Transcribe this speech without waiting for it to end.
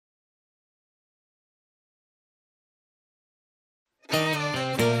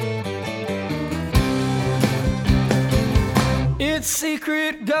it's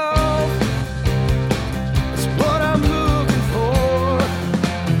secret golf. It's what I'm looking for.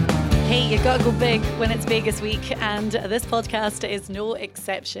 Hey, you gotta go big when it's Vegas week, and this podcast is no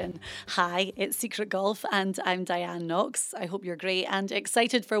exception. Hi, it's Secret Golf, and I'm Diane Knox. I hope you're great and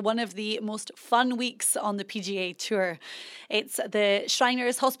excited for one of the most fun weeks on the PGA Tour. It's the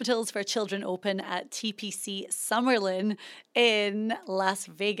Shriners Hospitals for Children Open at TPC Summerlin in Las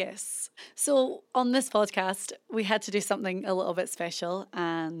Vegas. So on this podcast, we had to do something a little bit special,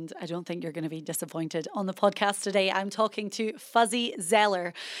 and I don't think you're going to be disappointed. On the podcast today, I'm talking to Fuzzy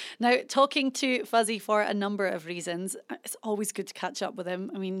Zoeller. Now, talking to Fuzzy for a number of reasons. It's always good to catch up with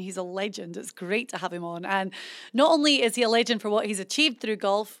him. I mean, he's a legend. It's great to have him on. And not only is he a legend for what he's achieved through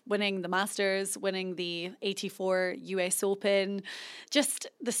golf, winning the Masters, winning the 84 US Open, just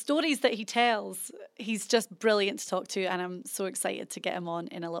the stories that he tells, he's just brilliant to talk to, and I'm so excited to get him on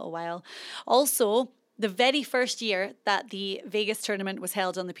in a little while. Also, the very first year that the Vegas tournament was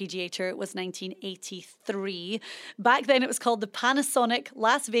held on the PGA Tour was 1983. Back then it was called the Panasonic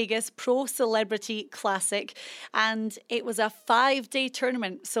Las Vegas Pro Celebrity Classic, and it was a 5-day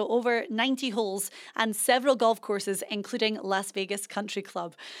tournament, so over 90 holes and several golf courses, including Las Vegas Country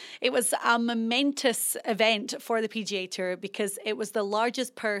Club. It was a momentous event for the PGA Tour because it was the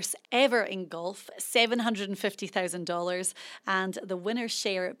largest purse ever in golf, $750,000, and the winner's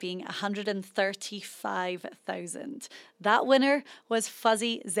share being $135,000. That winner was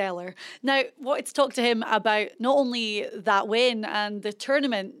Fuzzy Zoeller. Now, wanted to talk to him about not only that win and the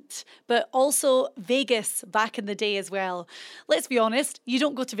tournament, but also Vegas back in the day as well. Let's be honest, you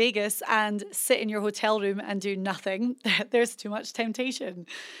don't go to Vegas and sit in your hotel room and do nothing. There's too much temptation.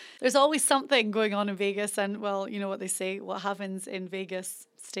 There's always something going on in Vegas, and well, you know what they say, what happens in Vegas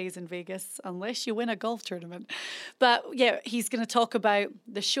stays in Vegas unless you win a golf tournament. But yeah, he's going to talk about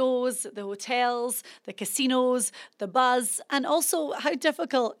the shows, the hotels, the casinos, the buzz, and also how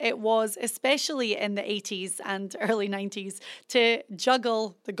difficult it was, especially in the 80s and early 90s, to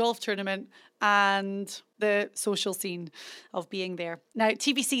juggle the golf tournament and the social scene of being there. Now,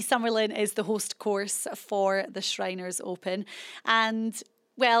 TPC Summerlin is the host course for the Shriners Open, and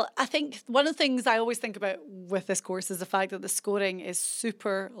well, I think one of the things I always think about with this course is the fact that the scoring is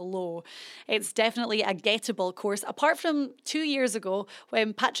super low. It's definitely a gettable course, apart from 2 years ago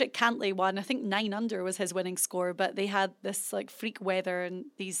when Patrick Cantlay won. I think 9 under was his winning score, but they had this like freak weather and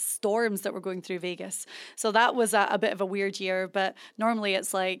these storms that were going through Vegas. So that was a bit of a weird year, but normally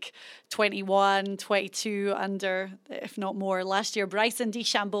it's like 21, 22 under, if not more. Last year, Bryson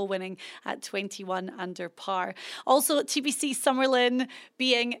DeChambeau winning at 21 under par. Also, TPC Summerlin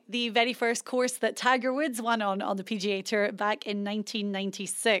being the very first course that Tiger Woods won on the PGA Tour back in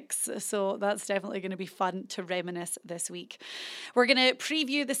 1996. So that's definitely going to be fun to reminisce this week. We're going to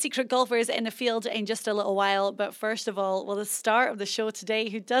preview the secret golfers in the field in just a little while. But first of all, well, the star of the show today,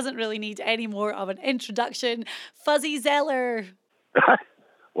 who doesn't really need any more of an introduction, Fuzzy Zoeller.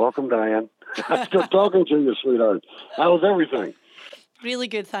 Welcome, Diane. I'm still talking to you, sweetheart. How's everything? Really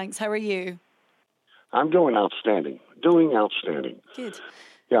good, thanks. How are you? I'm doing outstanding. Good.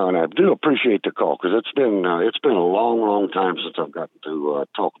 Yeah, and I do appreciate the call because it's been a long time since I've gotten to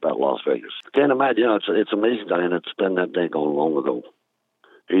talk about Las Vegas. Can't imagine. It's amazing, Diane. It's been that day gone long ago.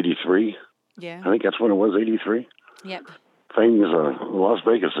 83. Yeah. I think that's when it was. 83. Yep. Things. Las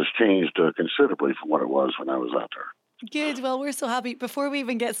Vegas has changed considerably from what it was when I was out there. Good. Well, we're so happy. Before we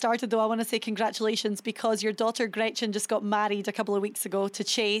even get started, though, I want to say congratulations because your daughter Gretchen just got married a couple of weeks ago to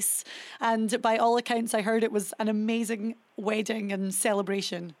Chase. And by all accounts, I heard it was an amazing wedding and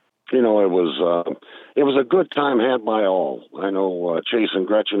celebration. You know, it was a good time had by all. I know Chase and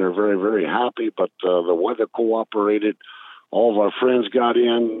Gretchen are very, very happy, but the weather cooperated. All of our friends got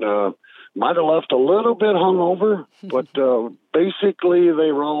in. Might have left a little bit hungover, but basically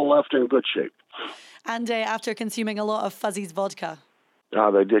they were all left in good shape. And after consuming a lot of Fuzzy's vodka.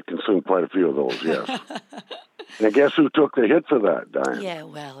 They did consume quite a few of those, yes. And guess who took the hit for that, Diane? Yeah,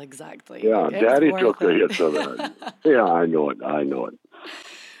 well, exactly. Yeah, Daddy took the hit for that. Yeah, I know it.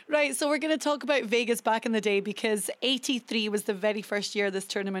 Right, so we're going to talk about Vegas back in the day because 83 was the very first year this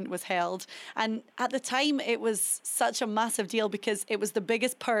tournament was held. And at the time, it was such a massive deal because it was the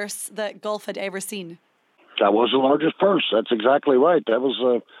biggest purse that golf had ever seen. That was the largest purse. That's exactly right. That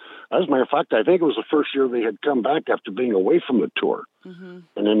was... As a matter of fact, I think it was the first year they had come back after being away from the tour. Mm-hmm.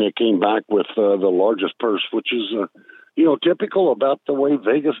 And then they came back with the largest purse, which is, typical about the way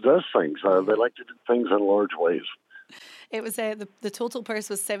Vegas does things. They like to do things in large ways. It was the total purse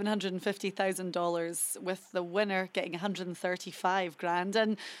was $750,000, with the winner getting 135 grand.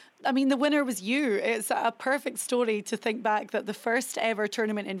 And I mean, the winner was you. It's a perfect story to think back that the first ever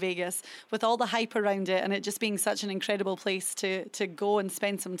tournament in Vegas, with all the hype around it and it just being such an incredible place to go and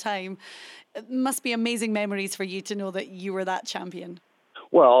spend some time, it must be amazing memories for you to know that you were that champion.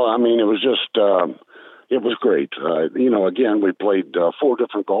 Well, I mean, it was just, it was great. Again, we played 4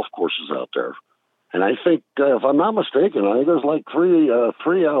 different golf courses out there. And I think, if I'm not mistaken, I think there's like three out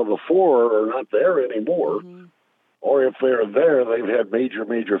of the 4 are not there anymore. Mm-hmm. Or if they're there, they've had major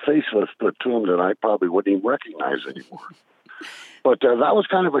facelifts put to them that I probably wouldn't even recognize anymore. But that was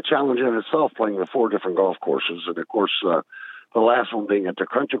kind of a challenge in itself, playing the 4 different golf courses. And, of course, the last one being at the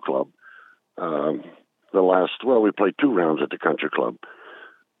Country Club. We played 2 rounds at the Country Club.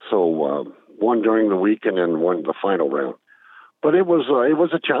 So one during the week and then one the final round. But it was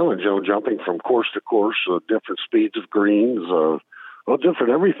a challenge, jumping from course to course, different speeds of greens,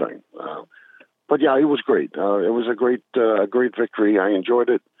 different everything. But yeah, it was great. It was a great victory. I enjoyed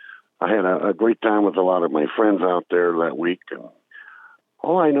it. I had a great time with a lot of my friends out there that week. And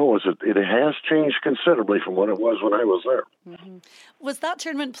all I know is that it has changed considerably from what it was when I was there. Mm-hmm. Was that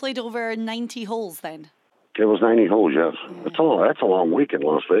tournament played over 90 holes then? It was 90 holes, yes. Yeah. That's a long week in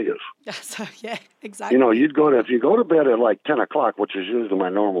Las Vegas. So, yeah, exactly. If you go to bed at like 10 o'clock, which is usually my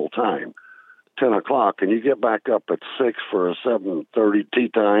normal time, 10 o'clock, and you get back up at 6 for a 7:30 tee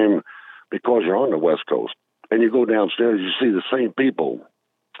time because you're on the West Coast, and you go downstairs, you see the same people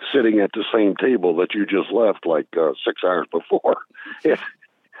sitting at the same table that you just left like 6 hours before.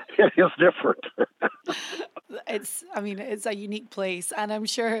 It is different. It's a unique place, and I'm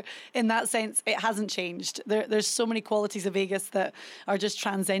sure in that sense it hasn't changed. There's so many qualities of Vegas that are just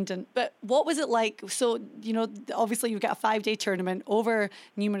transcendent. But what was it like? So, obviously you've got a 5-day tournament over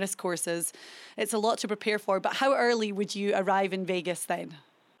numerous courses. It's a lot to prepare for, but how early would you arrive in Vegas then?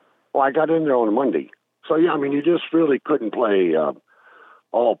 Well, I got in there on a Monday. So, yeah, you just really couldn't play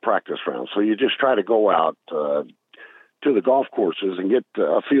all practice rounds. So you just try to go out to the golf courses and get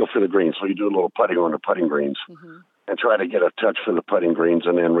a feel for the greens. So you do a little putting on the putting greens and try to get a touch for the putting greens,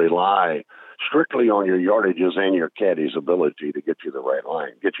 and then rely strictly on your yardages and your caddy's ability to get you the right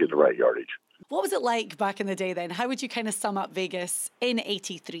line, get you the right yardage. What was it like back in the day then? How would you kind of sum up Vegas in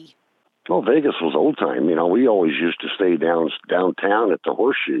 '83? Well, Vegas was old time. We always used to stay downtown at the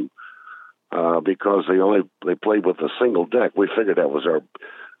Horseshoe because they played with a single deck. We figured that was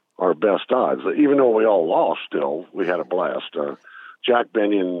our best odds. Even though we all lost still, we had a blast. Jack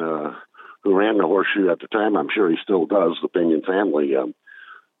Benyon, who ran the Horseshoe at the time, I'm sure he still does, the Benyon family,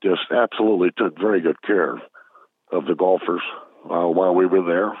 just absolutely took very good care of the golfers while we were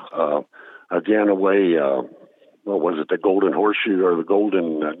there. Again, away, the Golden Horseshoe or the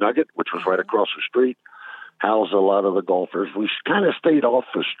Golden Nugget, which was right across the street, housed a lot of the golfers. We kind of stayed off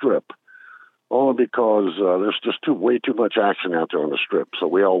the Strip, only because there's just way too much action out there on the Strip. So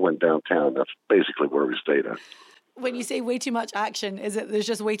we all went downtown. That's basically where we stayed at. When you say way too much action, is it there's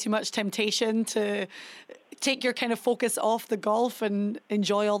just way too much temptation to take your kind of focus off the golf and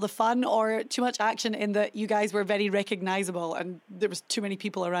enjoy all the fun, or too much action in that you guys were very recognizable and there was too many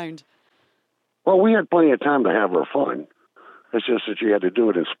people around? Well, we had plenty of time to have our fun. It's just that you had to do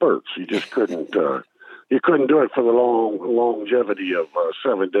it in spurts. You just couldn't... You couldn't do it for the longevity of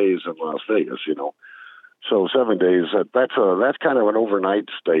 7 days in Las Vegas, So 7 days, that's kind of an overnight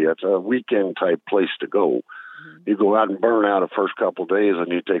stay. It's a weekend type place to go. Mm-hmm. You go out and burn out the first couple of days,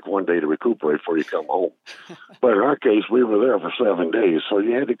 and you take 1 day to recuperate before you come home. But in our case, we were there for 7 days, so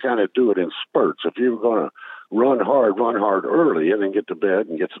you had to kind of do it in spurts. If you were going to run hard early, and then get to bed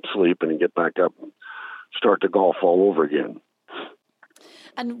and get some sleep, and then get back up and start the golf all over again.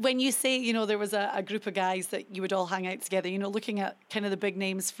 And when you say, there was a group of guys that you would all hang out together, looking at kind of the big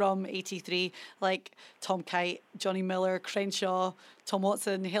names from '83, like Tom Kite, Johnny Miller, Crenshaw, Tom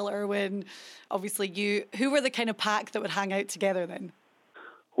Watson, Hill Irwin, obviously you, who were the kind of pack that would hang out together then?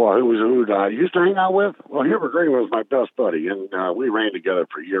 Well, who I used to hang out with? Well, Hubert Green was my best buddy, and we ran together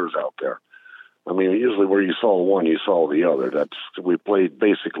for years out there. Usually where you saw one, you saw the other. We played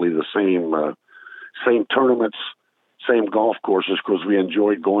basically the same tournaments, same golf courses, because we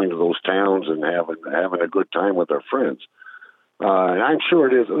enjoyed going to those towns and having a good time with our friends. And I'm sure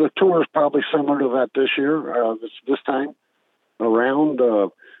it is. The tour is probably similar to that this year, this time around. The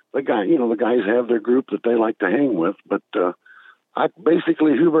guys have their group that they like to hang with, but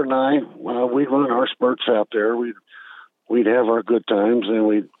Hubert and I, we'd run our spurts out there. We'd have our good times, and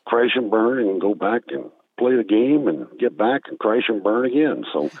we'd crash and burn and go back and play the game and get back and crash and burn again.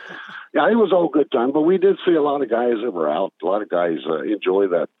 So, yeah, it was all good time, but we did see a lot of guys that were out. A lot of guys enjoy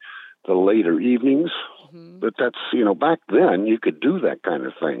the later evenings But that's, back then you could do that kind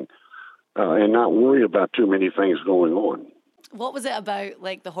of thing and not worry about too many things going on. What was it about,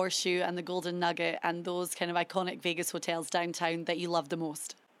 like the Horseshoe and the Golden Nugget and those kind of iconic Vegas hotels downtown that you loved the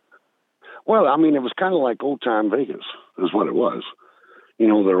most? Well, I mean, it was kind of like old time Vegas is what it was. They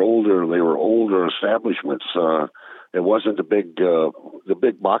were older establishments. It wasn't the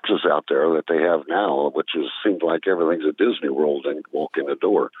big boxes out there that they have now, which seems like everything's at Disney World and you walk in the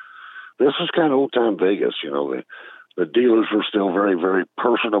door. This is kind of old time Vegas. The dealers were still very, very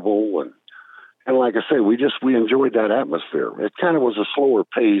personable, and like I say, we enjoyed that atmosphere. It kind of was a slower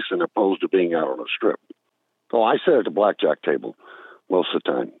pace as opposed to being out on a strip. Oh, I sat at the blackjack table most of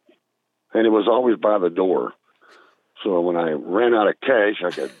the time, and it was always by the door. So when I ran out of cash,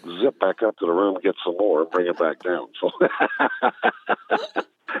 I could zip back up to the room, get some more, and bring it back down. So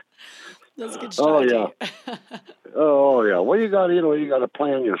that's a good strategy. Oh yeah. Well, you got to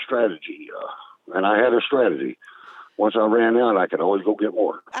plan your strategy, and I had a strategy. Once I ran out, I could always go get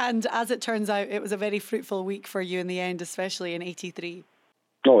more. And as it turns out, it was a very fruitful week for you in the end, especially in '83.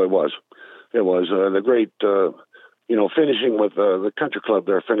 Oh, it was. It was the great, finishing with the country club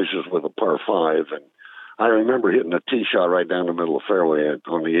there finishes with a par 5, and I remember hitting a tee shot right down the middle of the fairway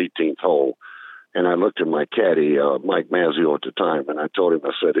on the 18th hole, and I looked at my caddy, Mike Mazzio at the time, and I told him,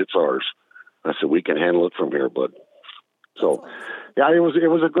 I said, "It's ours." I said, "We can handle it from here, bud." So, yeah, it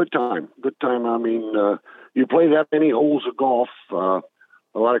was a good time. Good time. I mean, you play that many holes of golf, a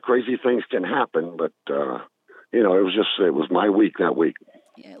lot of crazy things can happen, but it was my week that week.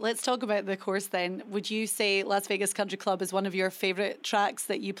 Yeah, let's talk about the course then. Would you say Las Vegas Country Club is one of your favorite tracks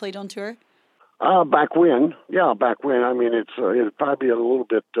that you played on tour? Back when. I mean, it'd probably be a little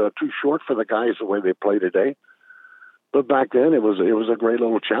bit too short for the guys the way they play today. But back then, it was a great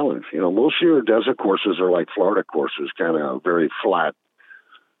little challenge. Most of your desert courses are like Florida courses, kind of very flat,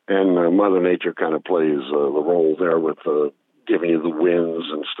 and Mother Nature kind of plays the role there with giving you the winds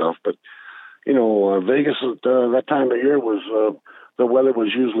and stuff. But Vegas at that time of year was the weather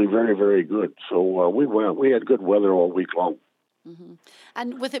was usually very, very good. So we had good weather all week long. Mm-hmm.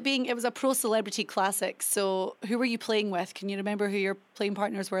 And with it was a pro celebrity classic. So who were you playing with? Can you remember who your playing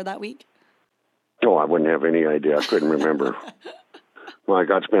partners were that week? Oh, I wouldn't have any idea. I couldn't remember. My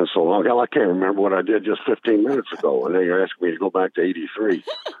God, it's been so long. Hell, I can't remember what I did just 15 minutes ago. And then you're asking me to go back to 83.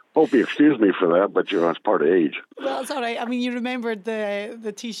 Hope you excuse me for that, but that's part of age. Well, it's all right. I mean, you remembered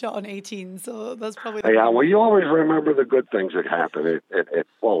the tee shot on 18, so that's probably well, you always remember the good things that happen at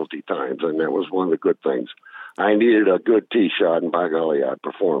quality times, and that was one of the good things. I needed a good tee shot, and by golly, I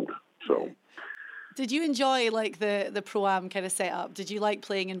performed. So. Did you enjoy like the Pro-Am kind of setup? Did you like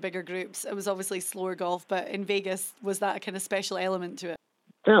playing in bigger groups? It was obviously slower golf, but in Vegas, was that a kind of special element to it?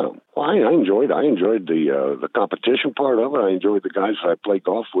 Yeah, well, I enjoyed the competition part of it. I enjoyed the guys I played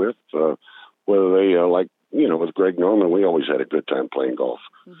golf with, whether they with Greg Norman, we always had a good time playing golf.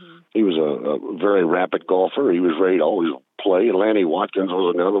 Mm-hmm. He was a very rapid golfer. He was ready to always play. Lanny Watkins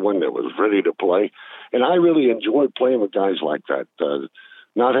was another one that was ready to play. And I really enjoyed playing with guys like that,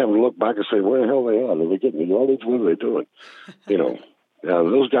 not having to look back and say, where the hell they are? Are they getting the yardage? What are they doing?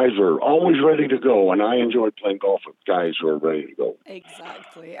 Those guys are always ready to go, and I enjoyed playing golf with guys who are ready to go.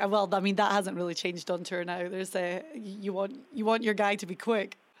 Exactly. Well, I mean, that hasn't really changed on tour now. There's you want your guy to be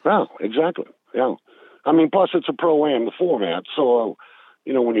quick. Yeah, exactly. Yeah. I mean, plus it's a Pro-Am format, so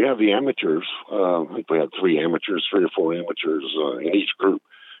when you have the amateurs, I think we had 3 or 4 amateurs in each group.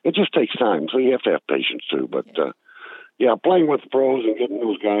 It just takes time, so you have to have patience too. But playing with the pros and getting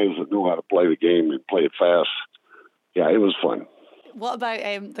those guys that know how to play the game and play it fast, it was fun. What about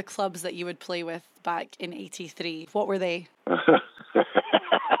the clubs that you would play with back in '83? What were they? My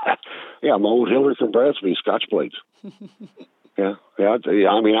old Hillers and Bradsby Scotch plates. Yeah.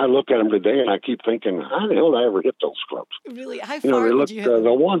 I mean, I look at them today and I keep thinking, how the hell did I ever hit those clubs? Really? How far would you hit them?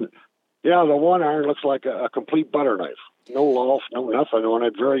 The one iron looks like a complete butter knife. No loft, no nothing on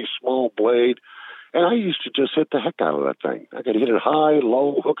it. Very small blade. And I used to just hit the heck out of that thing. I could hit it high,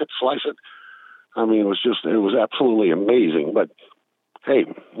 low, hook it, slice it. I mean, it was absolutely amazing. But hey,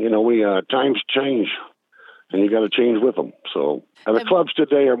 times change, and you got to change with them. So, and the clubs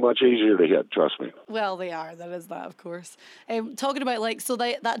today are much easier to hit. Trust me. Well, they are. That is that, of course. Talking about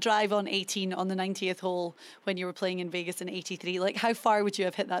that drive on 18 on the 90th hole when you were playing in Vegas in '83. How far would you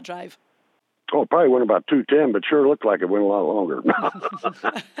have hit that drive? Oh, it probably went about 210, but sure looked like it went a lot longer.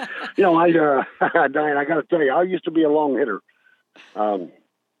 Diane, I got to tell you, I used to be a long hitter. And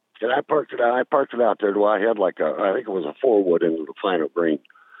I parked it out there till I had I think it was a 4-wood into the final green.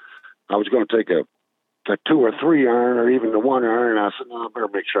 I was going to take a 2 or 3 iron or even the 1 iron. And I said, no, I better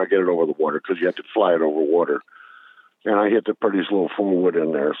make sure I get it over the water because you have to fly it over water. And I hit the prettiest little 4-wood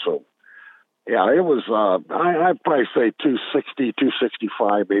in there. So Yeah, it was, I'd probably say 260,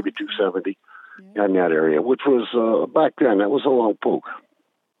 265, maybe 270 in that area, which was, back then, that was a long poke.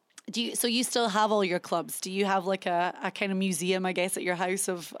 So you still have all your clubs? Do you have like a kind of museum, I guess, at your house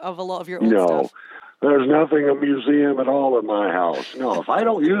of a lot of your old No, stuff? there's nothing a museum at all in my house. No, if I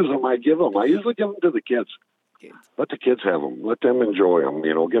don't use them, I give them. I usually give them to the kids. Good. Let the kids have them. Let them enjoy them.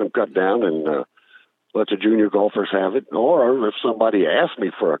 Get them cut down and let the junior golfers have it. Or if somebody asks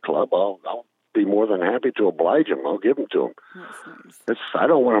me for a club, I'll be more than happy to oblige them. I'll give them to them. That's nice. I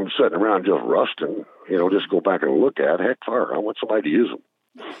don't want them sitting around just rusting. Just go back and look at. Heck, far. I want somebody to use them.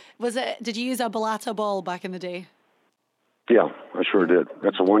 Did you use a Balata ball back in the day? Yeah, I sure did.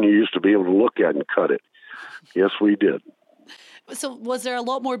 That's the one you used to be able to look at and cut it. Yes, we did. So was there a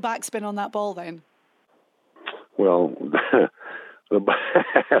lot more backspin on that ball then? Well,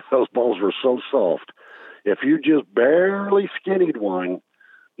 those balls were so soft. If you just barely skinnied one,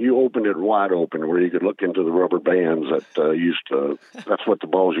 you opened it wide open where you could look into the rubber bands that's what the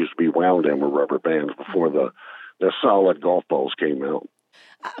balls used to be wound in, were rubber bands before the solid golf balls came out.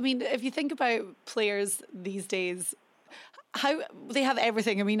 I mean, if you think about players these days, how they have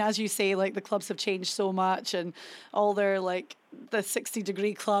everything. I mean, as you say, like the clubs have changed so much and all their like the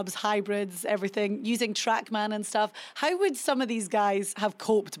 60-degree clubs, hybrids, everything, using TrackMan and stuff. How would some of these guys have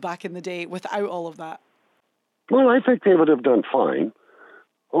coped back in the day without all of that? Well, I think they would have done fine,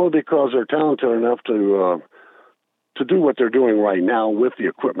 only because they're talented enough to do what they're doing right now with the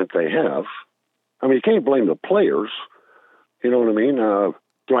equipment they have. I mean, you can't blame the players. You know what I mean?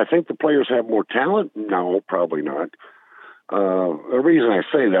 Do I think the players have more talent? No, probably not. The reason I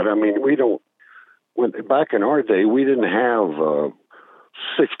say that, I mean, back in our day, we didn't have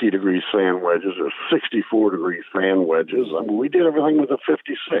 60-degree sand wedges or 64-degree sand wedges. I mean, we did everything with a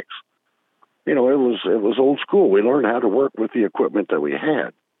 56. It was old school. We learned how to work with the equipment that we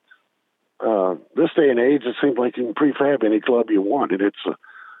had. This day and age, it seems like you can prefab any club you want, and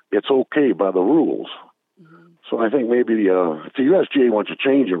it's okay by the rules. Mm-hmm. So I think maybe if the USGA wants to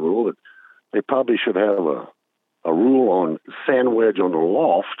change a rule, they probably should have a rule on sand wedge on the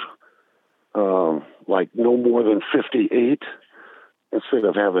loft, like no more than 58, instead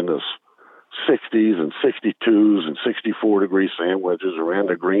of having this 60s and 62s and 64-degree sand wedges around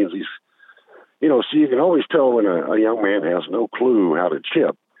the greens. So you can always tell when a young man has no clue how to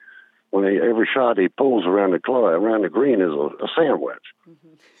chip when every shot he pulls around the green is a sand wedge.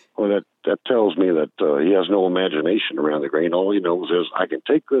 Mm-hmm. Well, that tells me that he has no imagination around the green. All he knows is, I can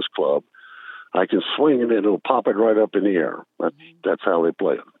take this club, I can swing it, and it'll pop it right up in the air. That's how they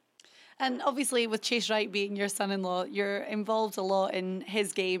play it. And obviously, with Chase Wright being your son-in-law, you're involved a lot in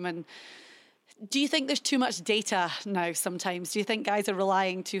his game. And do you think there's too much data now sometimes? Do you think guys are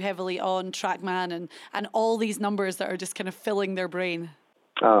relying too heavily on TrackMan and all these numbers that are just kind of filling their brain?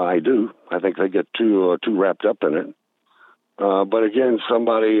 I do. I think they get too wrapped up in it. But again, some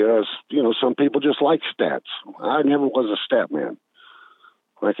people just like stats. I never was a stat man.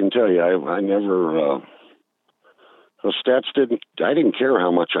 I can tell you, I never, the stats I didn't care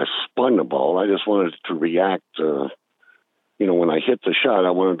how much I spun the ball. I just wanted it to react. When I hit the shot,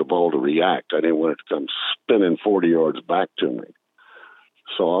 I wanted the ball to react. I didn't want it to come spinning 40 yards back to me.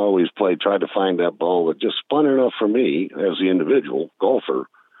 So I always tried to find that ball that just spun enough for me as the individual golfer,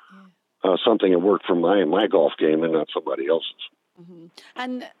 something that worked for my golf game and not somebody else's. Mm-hmm.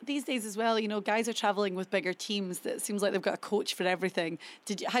 And these days as well, guys are traveling with bigger teams. That seems like they've got a coach for everything.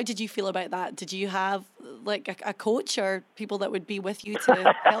 How did you feel about that? Did you have like a coach or people that would be with you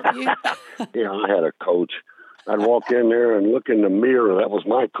to help you? Yeah, I had a coach. I'd walk in there and look in the mirror. That was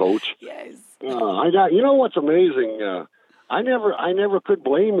my coach. Yes. What's amazing? I never could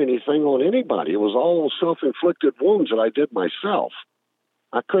blame anything on anybody. It was all self-inflicted wounds that I did myself.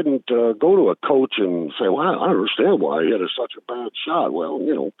 I couldn't go to a coach and say, well, I understand why he had such a bad shot.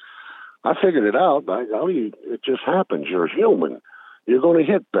 Well, I figured it out. It just happens. You're human. You're going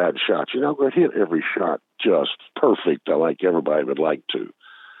to hit bad shots. You're not going to hit every shot just perfect like everybody would like to.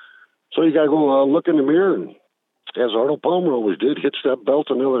 So you got to go look in the mirror and, as Arnold Palmer always did, hits that belt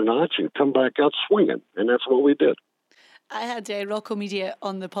another notch and come back out swinging. And that's what we did. I had Rocco Media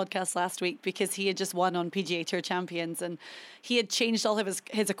on the podcast last week because he had just won on PGA Tour Champions and he had changed all of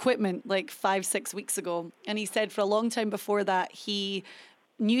his equipment like 5-6 weeks ago. And he said for a long time before that, he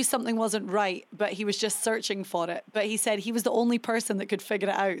knew something wasn't right, but he was just searching for it. But he said he was the only person that could figure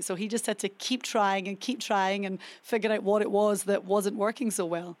it out. So he just had to keep trying and figure out what it was that wasn't working so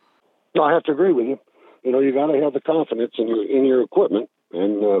well. No, I have to agree with you. You got to have the confidence in your equipment.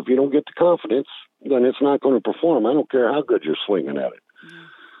 And if you don't get the confidence, then it's not going to perform. I don't care how good you're swinging at it. Mm.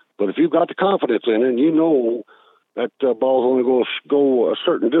 But if you've got the confidence in it and That ball's only going to go a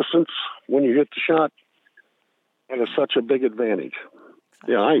certain distance when you hit the shot, and it's such a big advantage.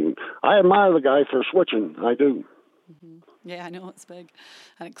 Exactly. Yeah, I admire the guy for switching. I do. Yeah, I know, it's big.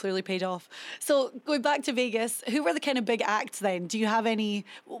 And it clearly paid off. So going back to Vegas, who were the kind of big acts then? Do you have any,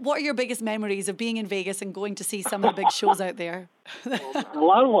 what are your biggest memories of being in Vegas and going to see some of the big shows out there? A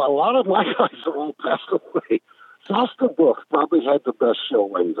lot of my guys are all passed away. Foster Brooks probably had the best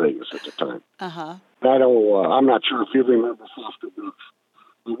show in Vegas at the time. Uh-huh. I'm not sure if you remember Foster Brooks.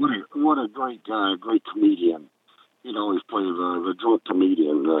 But what a great guy, a great comedian. He'd always play the drunk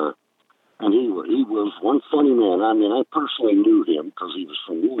comedian. And he was one funny man. I mean, I personally knew him because he was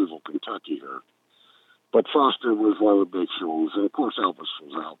from Louisville, Kentucky here. But Foster was one of the big shows. And, of course, Elvis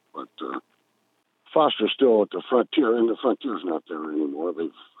was out. But Foster's still at the Frontier, and the Frontier's not there anymore.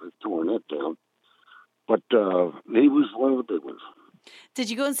 They've torn that down. But he was one of the big ones. Did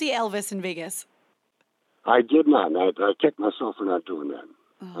you go and see Elvis in Vegas? I did not. I kicked myself for not doing that.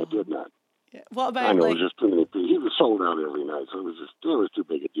 I did not. Yeah. What about, I know, it was just too many people. He was sold out every night, so it was too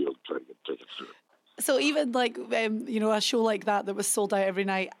big a deal to try to get tickets to it. So even like, a show like that was sold out every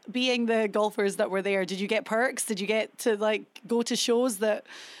night, being the golfers that were there, did you get perks? Did you get to go to shows that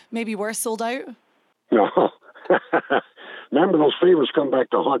maybe were sold out? No. Remember, those favors come back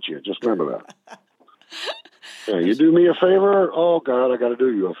to haunt you. Just remember that. Yeah, you do me a favor? Oh, God, I got to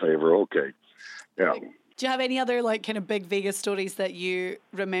do you a favor. Okay. Yeah. Do you have any other kind of big Vegas stories that you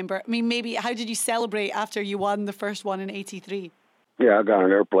remember? I mean, maybe how did you celebrate after you won the first one in '83? Yeah, I got on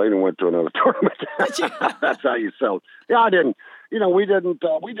an airplane and went to another tournament. That's how you sell. Yeah, I didn't. We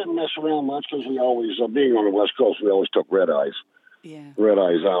didn't mess around much because we always, being on the West Coast, we always took red eyes. Yeah. Red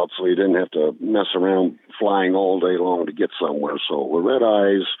eyes out, so you didn't have to mess around flying all day long to get somewhere. So the red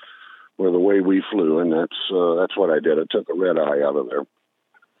eyes were the way we flew, and that's what I did. I took a red eye out of there.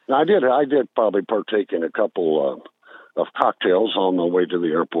 I did probably partake in a couple of cocktails on the way to the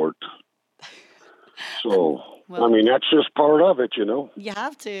airport. So, well, I mean, that's just part of it, You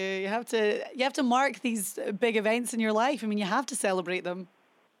have to mark these big events in your life. I mean, you have to celebrate them.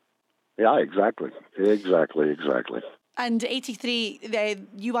 Yeah, exactly. And 83,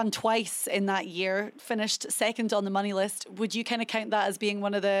 you won twice in that year, finished second on the money list. Would you kind of count that as being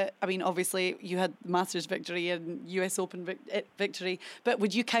one of the, I mean, obviously you had Masters victory and US Open victory, but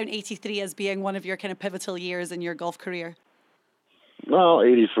would you count 83 as being one of your kind of pivotal years in your golf career? Well,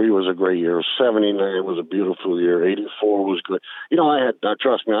 83 was a great year. 79 was a beautiful year. 84 was good.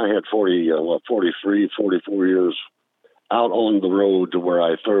 Trust me, I had 43, 44 years out on the road to where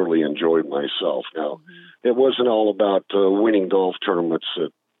I thoroughly enjoyed myself. Now, it wasn't all about winning golf tournaments.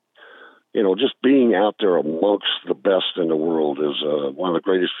 Just being out there amongst the best in the world is one of the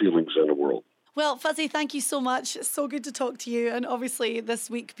greatest feelings in the world. Well, Fuzzy, thank you so much. It's so good to talk to you. And obviously this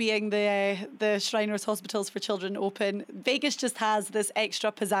week being the Shriners Hospitals for Children Open, Vegas just has this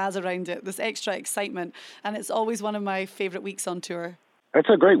extra pizzazz around it, this extra excitement. And it's always one of my favourite weeks on tour. It's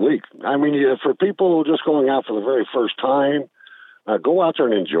a great week. I mean, for people just going out for the very first time, go out there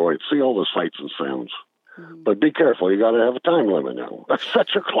and enjoy it. See all the sights and sounds. Mm-hmm. But be careful. You got to have a time limit now. Set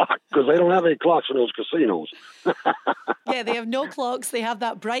your clock because they don't have any clocks in those casinos. Yeah, they have no clocks. They have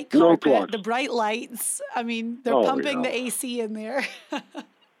that bright carpet, the bright lights. I mean, they're pumping the AC in there.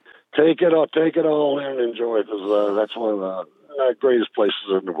 Take it all in and enjoy it because that's one of the greatest places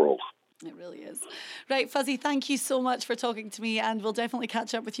in the world. It really is. Right, Fuzzy, thank you so much for talking to me, and we'll definitely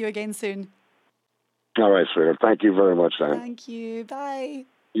catch up with you again soon. All right, sweetheart. Thank you very much, Diane. Thank you. Bye.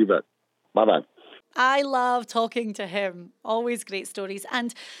 You bet. Bye-bye. I love talking to him. Always great stories.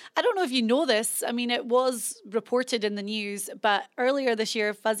 And I don't know if you know this. I mean, it was reported in the news, but earlier this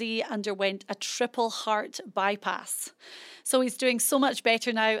year, Fuzzy underwent a triple heart bypass. So he's doing so much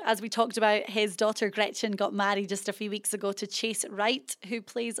better now. As we talked about, his daughter Gretchen got married just a few weeks ago to Chase Wright, who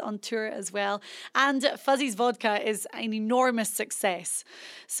plays on tour as well. And Fuzzy's Vodka is an enormous success.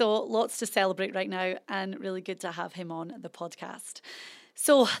 So lots to celebrate right now, and really good to have him on the podcast.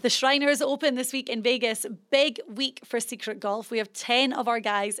 So the Shriners Open this week in Vegas. Big week for Secret Golf. We have 10 of our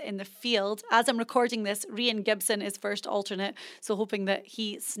guys in the field. As I'm recording this, Rian Gibson is first alternate, so hoping that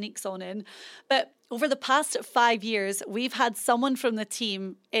he sneaks on in. But over the past 5 years, we've had someone from the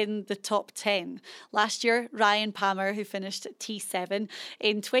team in the top 10. Last year, Ryan Palmer, who finished T7.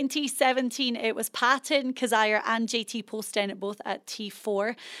 In 2017, it was Patton, Kazire and JT Poston both at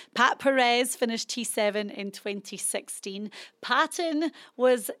T4. Pat Perez finished T7 in 2016. Patton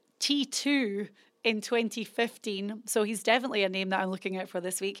was T2 in 2015, so he's definitely a name that I'm looking out for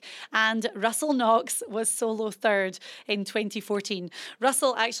this week. And Russell Knox was solo third in 2014.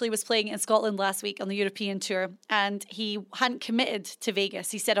 Russell actually was playing in Scotland last week on the European Tour, and he hadn't committed to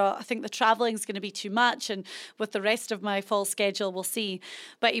Vegas. He said, I think the travelling is going to be too much, and with the rest of my fall schedule, we'll see.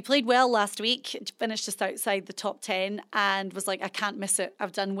 But he played well last week, finished just outside the top 10, and was like, I can't miss it.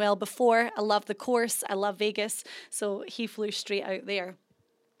 I've done well before. I love the course. I love Vegas. So he flew straight out there.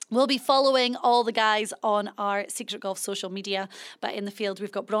 We'll be following all the guys on our Secret Golf social media, but in the field we've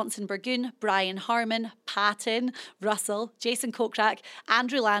got Bronson Burgoon, Brian Harmon, Patton, Russell, Jason Kokrak,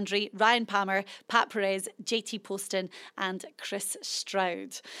 Andrew Landry, Ryan Palmer, Pat Perez, JT Poston and Chris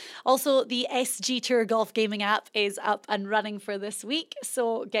Stroud. Also, the SG Tour Golf Gaming app is up and running for this week,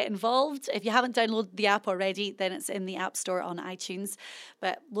 so get involved. If you haven't downloaded the app already, then it's in the App Store on iTunes.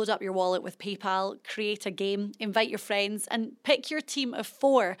 But load up your wallet with PayPal, create a game, invite your friends and pick your team of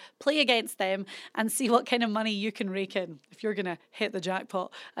 4. Play against them and see what kind of money you can rake in if you're going to hit the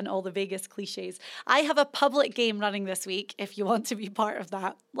jackpot and all the Vegas cliches. I have a public game running this week if you want to be part of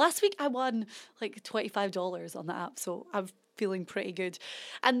that. Last week I won like $25 on the app, so I'm feeling pretty good.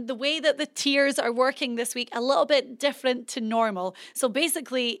 And the way that the tiers are working this week, a little bit different to normal. So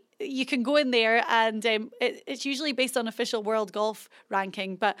basically, you can go in there and it's usually based on official world golf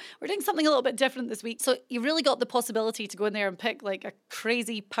ranking, but we're doing something a little bit different this week. So you really got the possibility to go in there and pick like a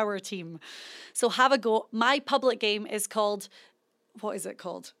crazy power team. So have a go. My public game is called, what is it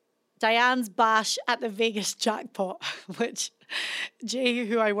called? Diane's Bash at the Vegas Jackpot, which Jay,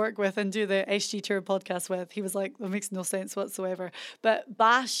 who I work with and do the SG Tour podcast with, he was like, that makes no sense whatsoever. But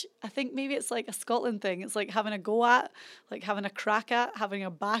bash, I think maybe it's like a Scotland thing. It's like having a go at, like having a crack at, having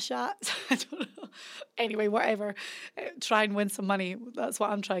a bash at. I don't know. Anyway, whatever. Try and win some money. That's what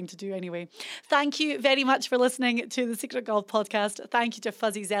I'm trying to do anyway. Thank you very much for listening to the Secret Golf podcast. Thank you to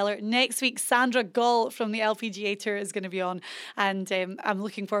Fuzzy Zoeller. Next week, Sandra Gall from the LPGA Tour is going to be on, and I'm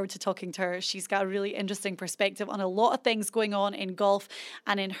looking forward to talking to her. She's got a really interesting perspective on a lot of things going on in golf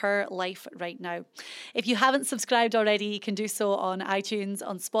and in her life right now. If you haven't subscribed already, you can do so on iTunes,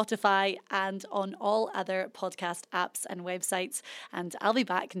 on Spotify, and on all other podcast apps and websites. And I'll be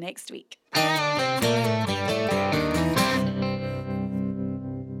back next week.